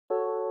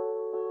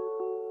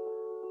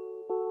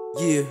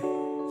Yeah.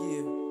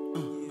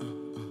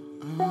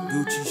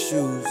 Gucci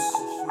shoes,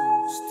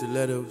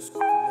 stilettos.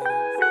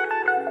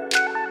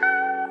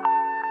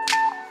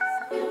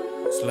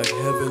 It's like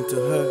heaven to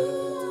her.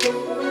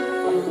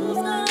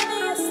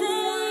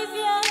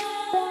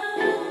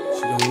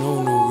 She don't know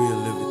no real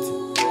liberty.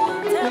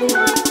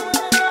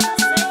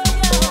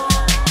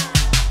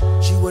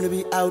 She wanna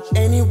be out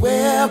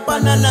anywhere,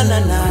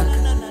 banana.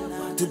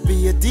 To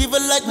be a diva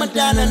like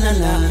Madonna,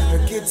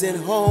 Her kids at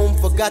home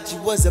forgot she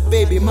was a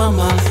baby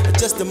mama.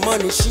 Just the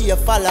money, she a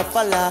falla,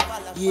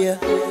 yeah.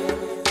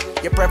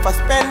 You prefer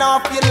spend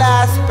off your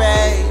last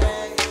pay.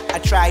 I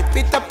try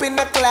fit up in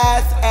the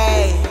class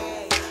A.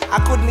 I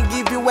couldn't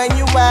give you when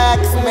you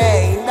asked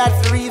me.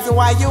 That's the reason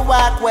why you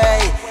walk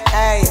away.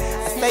 Hey,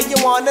 I say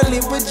you wanna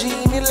live a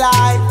Genie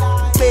life.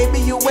 Baby,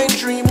 you ain't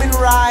dreaming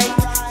right.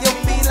 You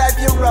feel like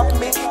you rough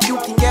me. You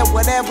can get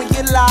whatever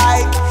you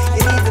like.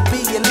 You need to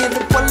be a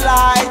little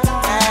polite.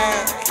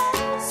 Hey.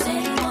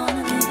 Say you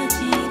wanna live a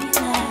Genie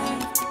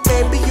life.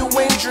 Baby, you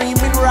ain't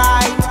dreaming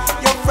right.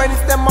 Your friends,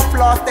 them are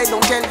flaws, they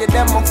don't tell you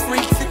them are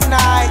freaks at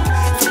night.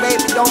 So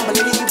baby, don't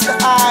believe the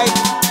hype.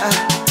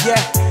 Yeah,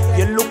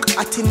 you look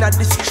hot in the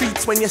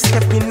streets when you're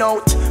stepping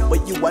out,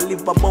 but you will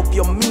live above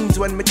your means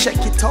when me check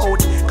it out.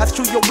 Cause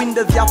through your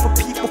windows you have to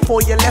peep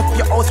before you left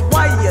your house.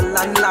 Why your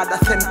landlord I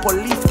send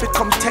police to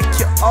come take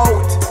you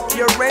out?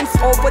 Your rent's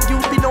overdue,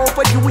 been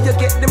overdue. You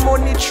get the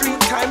money 3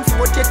 times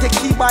what you take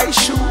you by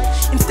shoe.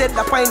 Instead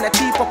of find a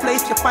cheaper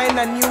place, you find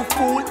a new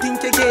fool.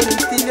 Think again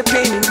and still you're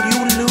paying,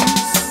 you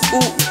lose.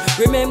 Ooh,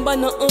 remember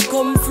nothing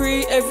come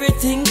free,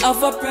 everything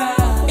have a price.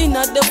 In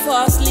at the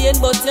fast lane,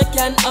 but you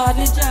can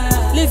hardly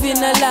drive. Living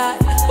a lie,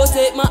 but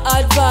take my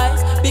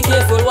advice. Be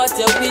careful what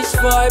you wish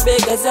for,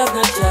 beggars have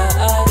no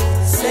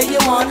choice. Say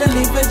you wanna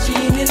live a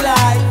Genie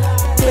life.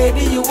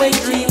 Baby, you ain't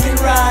dreaming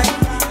right.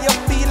 You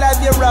feel like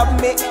you rob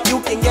me,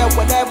 you can get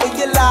whatever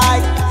you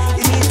like.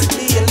 You need to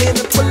be a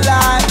little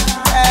polite.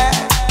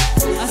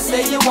 I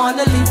say you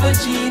wanna live a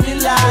Genie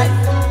life.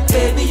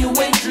 Baby, you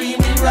ain't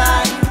dreaming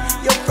right.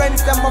 Your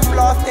friends, them are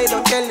flaws, they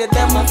don't tell you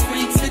them are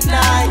freaks at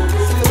night.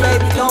 So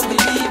baby, don't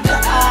believe the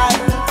hype.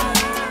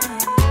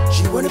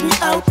 She wanna be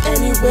out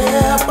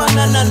anywhere,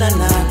 banana.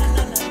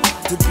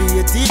 To be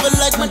a diva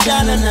like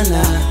Madonna,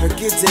 Her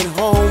kids at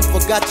home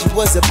forgot she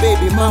was a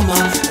baby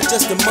mama.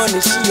 Just the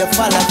money, she a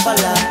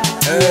falla.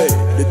 Hey,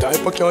 the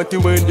type of county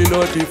when they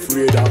not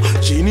afraid of.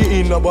 Genie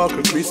in a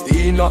buckle,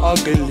 Christina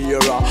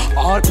Aguilera.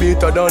 Heart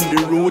beater than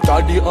the root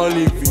of the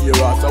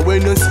Oliveira. So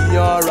when you see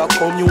her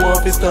come, you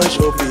want to stash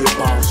your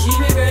paper. She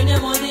be burn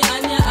your money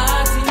and your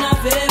ass in a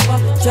paper.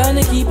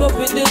 Tryna keep up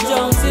with the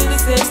Jones, see the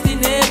sexy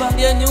neighbor.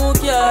 Your new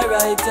car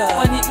writer,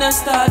 and it not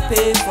start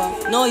paper.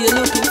 Now you're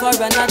looking for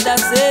another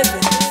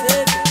saving.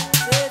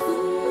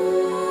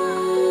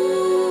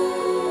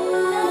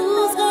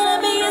 Who's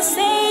gonna be your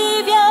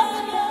savior?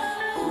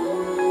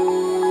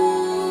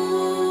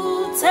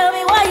 Tell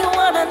me why you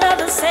want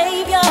another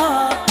savior.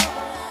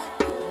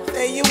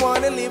 Say you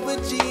wanna live a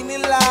Genie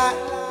life.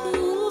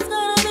 Who's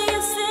gonna be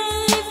your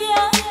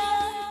savior?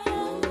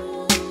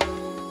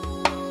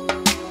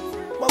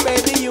 But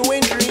baby, you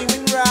ain't